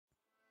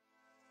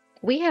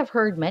We have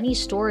heard many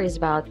stories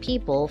about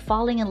people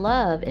falling in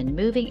love and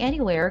moving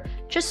anywhere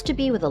just to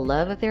be with the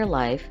love of their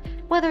life,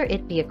 whether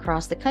it be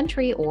across the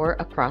country or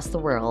across the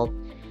world.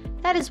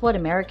 That is what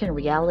American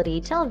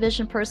reality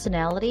television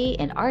personality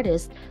and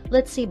artist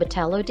Litzi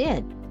Botello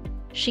did.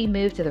 She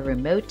moved to the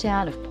remote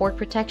town of Port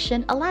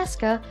Protection,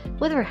 Alaska,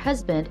 with her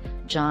husband,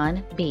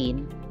 John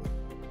Bean.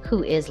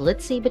 Who is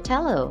Litzi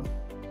Botello?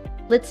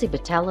 Litzi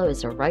Botello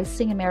is a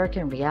rising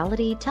American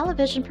reality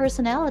television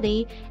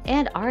personality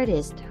and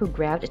artist who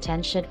grabbed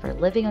attention for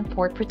living on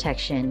Port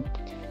Protection.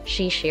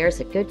 She shares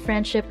a good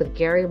friendship with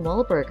Gary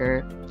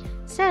Mulberger.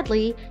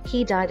 Sadly,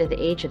 he died at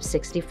the age of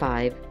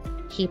 65.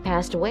 He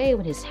passed away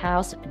when his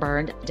house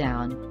burned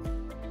down.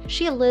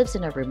 She lives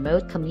in a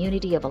remote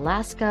community of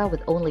Alaska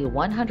with only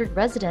 100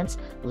 residents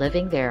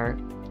living there.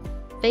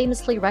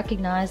 Famously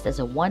recognized as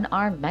a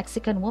one-armed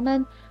Mexican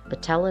woman,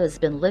 Botello has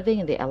been living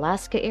in the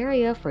Alaska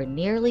area for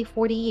nearly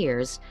 40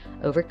 years,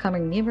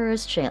 overcoming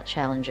numerous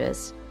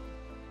challenges.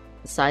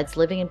 Besides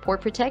living in Port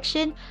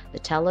Protection,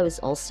 Botello is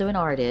also an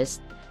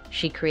artist.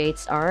 She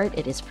creates art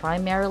and is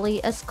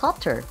primarily a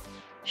sculptor.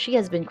 She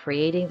has been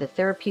creating the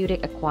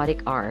therapeutic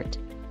aquatic art.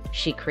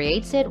 She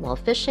creates it while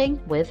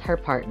fishing with her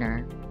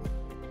partner.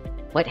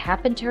 What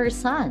happened to her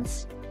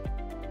sons?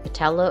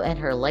 Botello and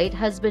her late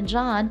husband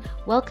John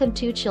welcomed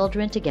 2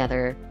 children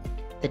together.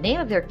 The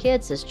name of their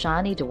kids is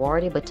Johnny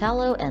Duarte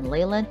Botello and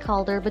Leland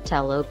Caulder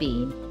Botello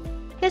Bean.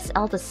 His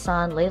eldest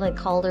son, Leland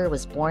Caulder,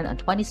 was born on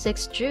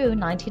 26 June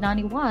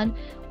 1991,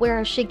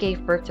 whereas she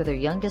gave birth to their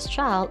youngest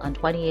child on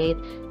 28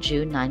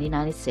 June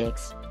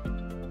 1996.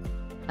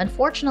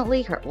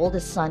 Unfortunately, her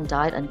oldest son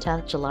died on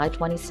 10 July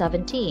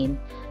 2017.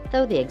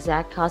 Though the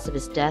exact cause of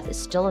his death is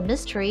still a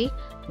mystery,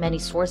 many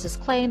sources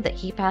claim that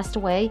he passed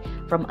away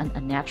from an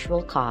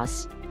unnatural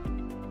cause.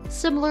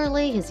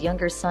 Similarly, his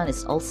younger son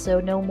is also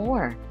no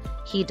more.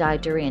 He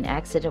died during an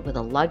accident with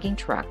a logging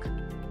truck.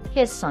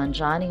 His son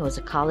Johnny, who was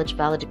a college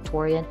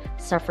valedictorian,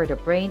 suffered a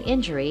brain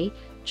injury,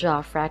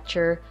 jaw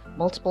fracture,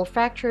 multiple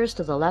fractures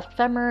to the left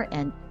femur,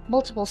 and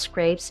multiple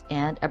scrapes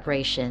and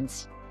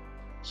abrasions.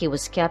 He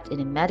was kept in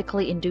a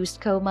medically induced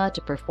coma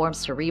to perform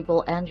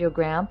cerebral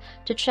angiogram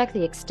to check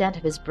the extent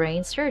of his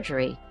brain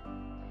surgery.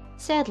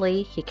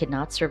 Sadly, he could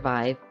not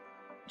survive.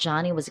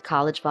 Johnny was a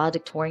college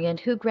valedictorian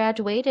who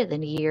graduated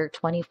in the year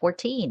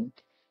 2014.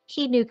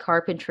 He knew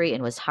carpentry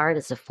and was hired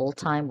as a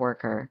full-time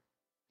worker.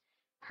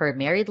 Her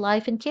married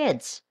life and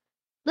kids.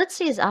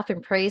 Litzi is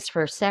often praised for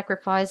her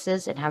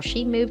sacrifices and how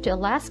she moved to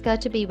Alaska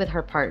to be with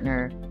her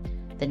partner.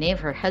 The name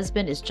of her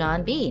husband is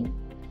John Bean.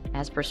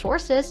 As per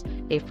sources,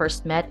 they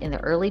first met in the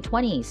early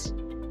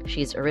 20s.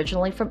 She is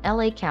originally from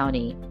LA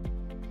County.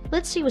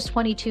 Litzi was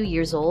 22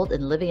 years old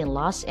and living in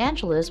Los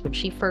Angeles when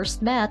she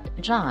first met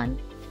John.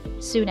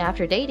 Soon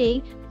after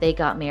dating, they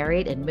got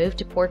married and moved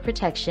to Port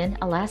Protection,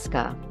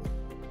 Alaska.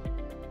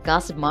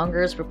 Gossip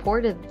mongers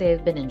reported that they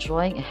have been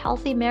enjoying a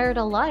healthy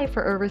marital life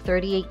for over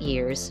 38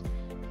 years.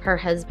 Her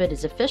husband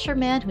is a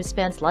fisherman who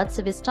spends lots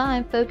of his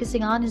time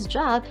focusing on his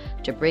job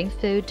to bring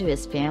food to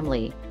his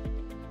family.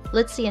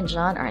 Litzi and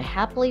John are a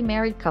happily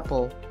married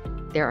couple.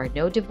 There are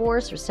no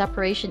divorce or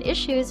separation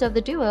issues of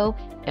the duo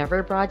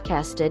ever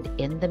broadcasted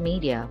in the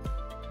media.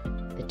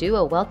 The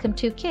duo welcomed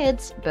 2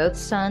 kids, both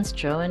sons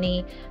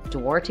Johnny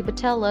Duarte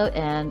Botello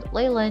and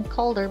Leland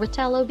Caulder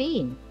Botello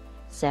Bean.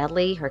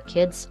 Sadly, her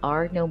kids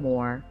are no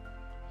more.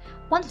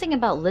 One thing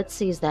about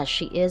Litzi is that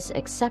she is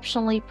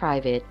exceptionally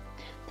private.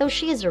 Though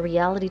she is a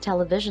reality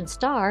television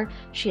star,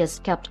 she has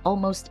kept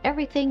almost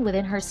everything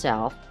within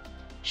herself.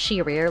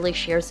 She rarely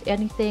shares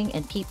anything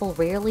and people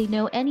rarely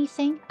know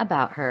anything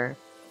about her.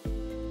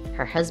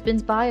 Her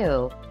husband's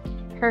bio.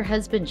 Her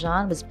husband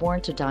John was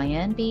born to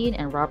Diane Bean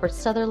and Robert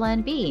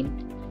Sutherland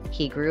Bean.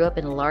 He grew up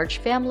in a large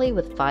family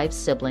with 5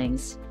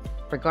 siblings.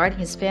 Regarding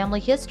his family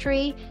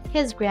history,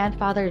 his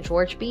grandfather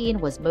George Bean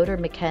was motor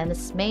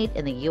mechanic's mate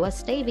in the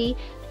U.S. Navy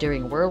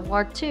during World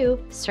War II,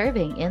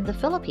 serving in the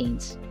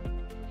Philippines.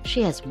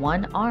 She has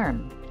 1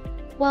 arm.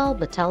 While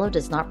Botello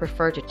does not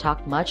prefer to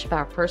talk much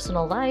about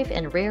personal life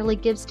and rarely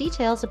gives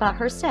details about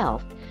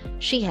herself,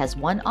 she has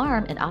 1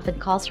 arm and often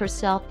calls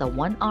herself the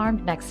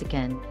one-armed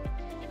Mexican.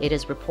 It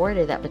is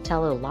reported that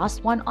Botello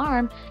lost 1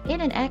 arm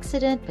in an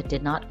accident but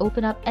did not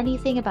open up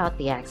anything about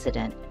the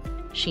accident.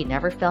 She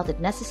never felt it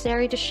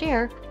necessary to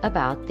share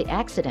about the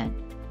accident.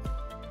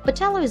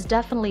 Botello is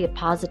definitely a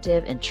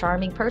positive and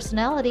charming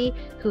personality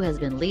who has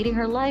been leading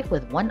her life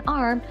with 1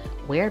 arm,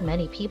 where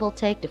many people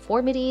take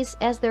deformities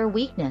as their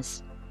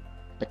weakness.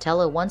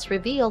 Botello once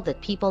revealed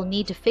that people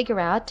need to figure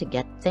out to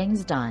get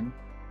things done.